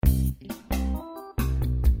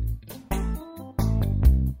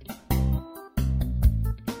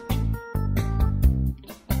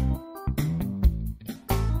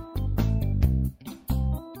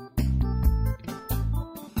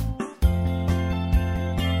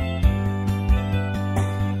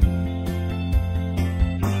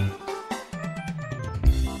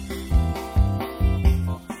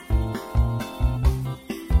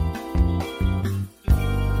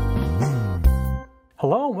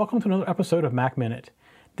welcome to another episode of Mac Minute.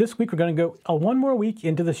 This week we're going to go one more week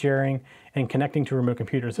into the sharing and connecting to remote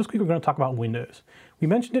computers. This week we're going to talk about Windows. We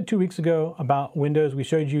mentioned it 2 weeks ago about Windows. We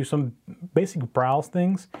showed you some basic browse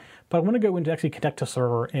things, but I want to go into actually connect to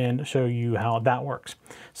server and show you how that works.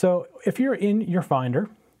 So if you're in your Finder,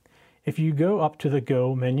 if you go up to the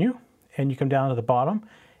Go menu and you come down to the bottom,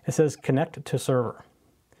 it says Connect to Server.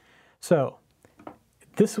 So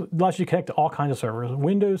this allows you to connect to all kinds of servers,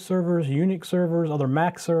 Windows servers, Unix servers, other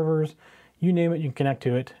Mac servers, you name it, you can connect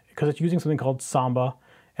to it because it's using something called Samba,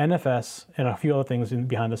 NFS, and a few other things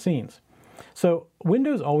behind the scenes. So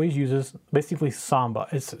Windows always uses basically Samba.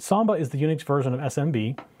 Samba is the Unix version of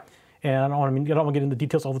SMB, and I don't want to get into the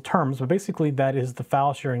details of all the terms, but basically that is the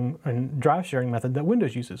file sharing and drive sharing method that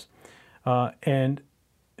Windows uses. And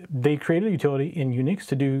they created a utility in Unix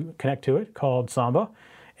to connect to it called Samba,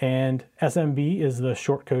 and SMB is the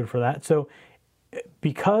short code for that. So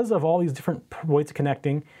because of all these different ways of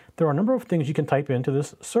connecting, there are a number of things you can type into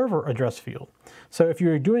this server address field. So if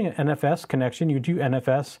you're doing an NFS connection, you do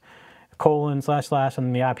NFS :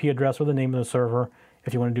 and the IP address or the name of the server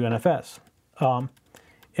if you want to do NFS.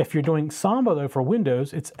 If you're doing Samba though for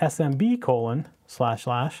Windows, it's SMB :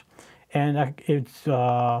 / and it's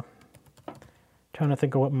trying to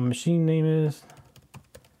think of what my machine name is.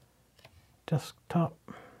 Desktop,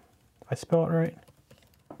 if I spell it right.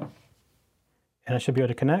 And I should be able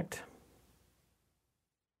to connect.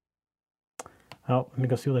 Oh, let me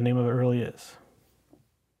go see what the name of it really is.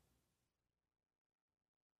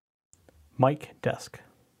 Mic Desktop.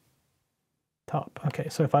 Okay,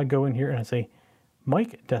 so if I go in here and I say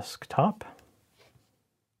Mic Desktop,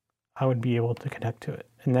 I would be able to connect to it.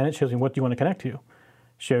 And then it shows me what do you want to connect to,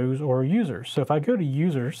 shows or users. So if I go to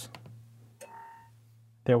users,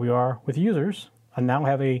 there we are with users. I now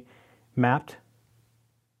have a mapped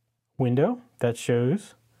window that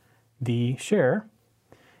shows the share.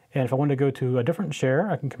 And if I want to go to a different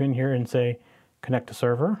share, I can come in here and say connect to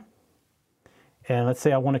server. And let's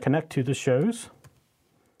say I want to connect to the shows.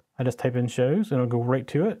 I just type in shows and it'll go right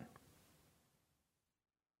to it.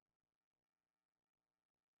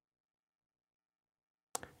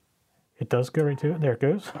 It does go right to it. There it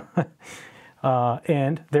goes.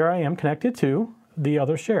 And there I am connected to the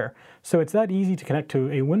other share. So it's that easy to connect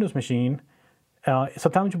to a Windows machine.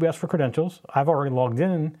 Sometimes you'll be asked for credentials. I've already logged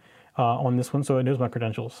in on this one, so it knows my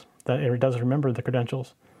credentials. It does remember the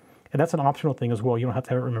credentials. And that's an optional thing as well. You don't have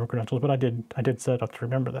to remember credentials, but I did set it up to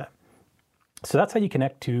remember that. So that's how you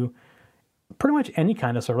connect to pretty much any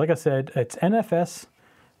kind of server. Like I said, it's NFS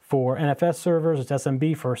for NFS servers. It's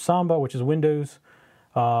SMB for Samba, which is Windows,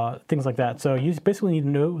 things like that. So you basically need to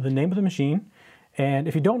know the name of the machine. And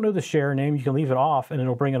if you don't know the share name, you can leave it off and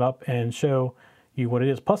it'll bring it up and show you what it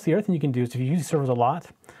is. Plus, the other thing you can do is if you use these servers a lot,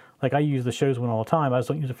 like I use the shows one all the time, I just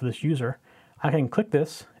don't use it for this user, I can click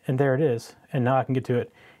this and there it is. And now I can get to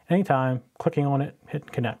it anytime, clicking on it,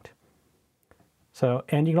 hit connect. So,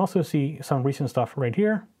 and you can also see some recent stuff right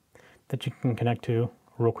here that you can connect to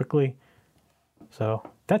real quickly. So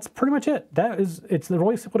that's pretty much it. It's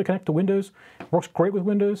really simple to connect to Windows. It works great with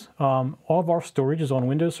Windows. All of our storage is on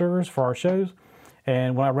Windows servers for our shows.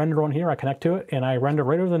 And when I render on here, I connect to it and I render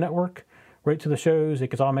right over the network, right to the shows.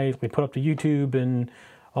 It gets automatically put up to YouTube and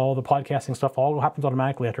all the podcasting stuff. All happens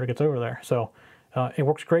automatically after it gets over there. So it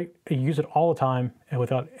works great. You use it all the time and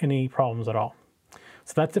without any problems at all.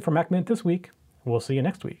 So that's it for Mac Minute this week. We'll see you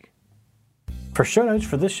next week. For show notes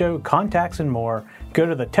for this show, contacts, and more, go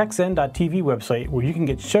to the TechZen.tv website where you can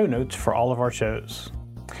get show notes for all of our shows.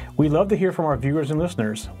 We love to hear from our viewers and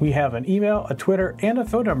listeners. We have an email, a Twitter, and a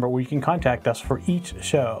phone number where you can contact us for each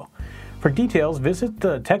show. For details, visit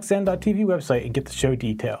the TechZen.tv website and get the show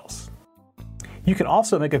details. You can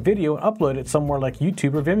also make a video and upload it somewhere like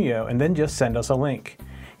YouTube or Vimeo and then just send us a link.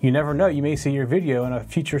 You never know, you may see your video in a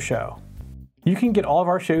future show. You can get all of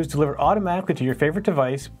our shows delivered automatically to your favorite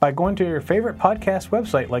device by going to your favorite podcast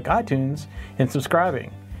website like iTunes and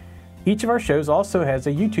subscribing. Each of our shows also has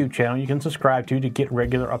a YouTube channel you can subscribe to get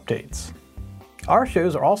regular updates. Our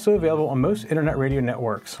shows are also available on most internet radio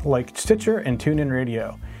networks like Stitcher and TuneIn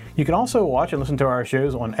Radio. You can also watch and listen to our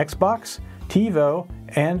shows on Xbox, TiVo,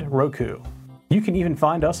 and Roku. You can even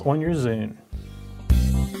find us on your Zune.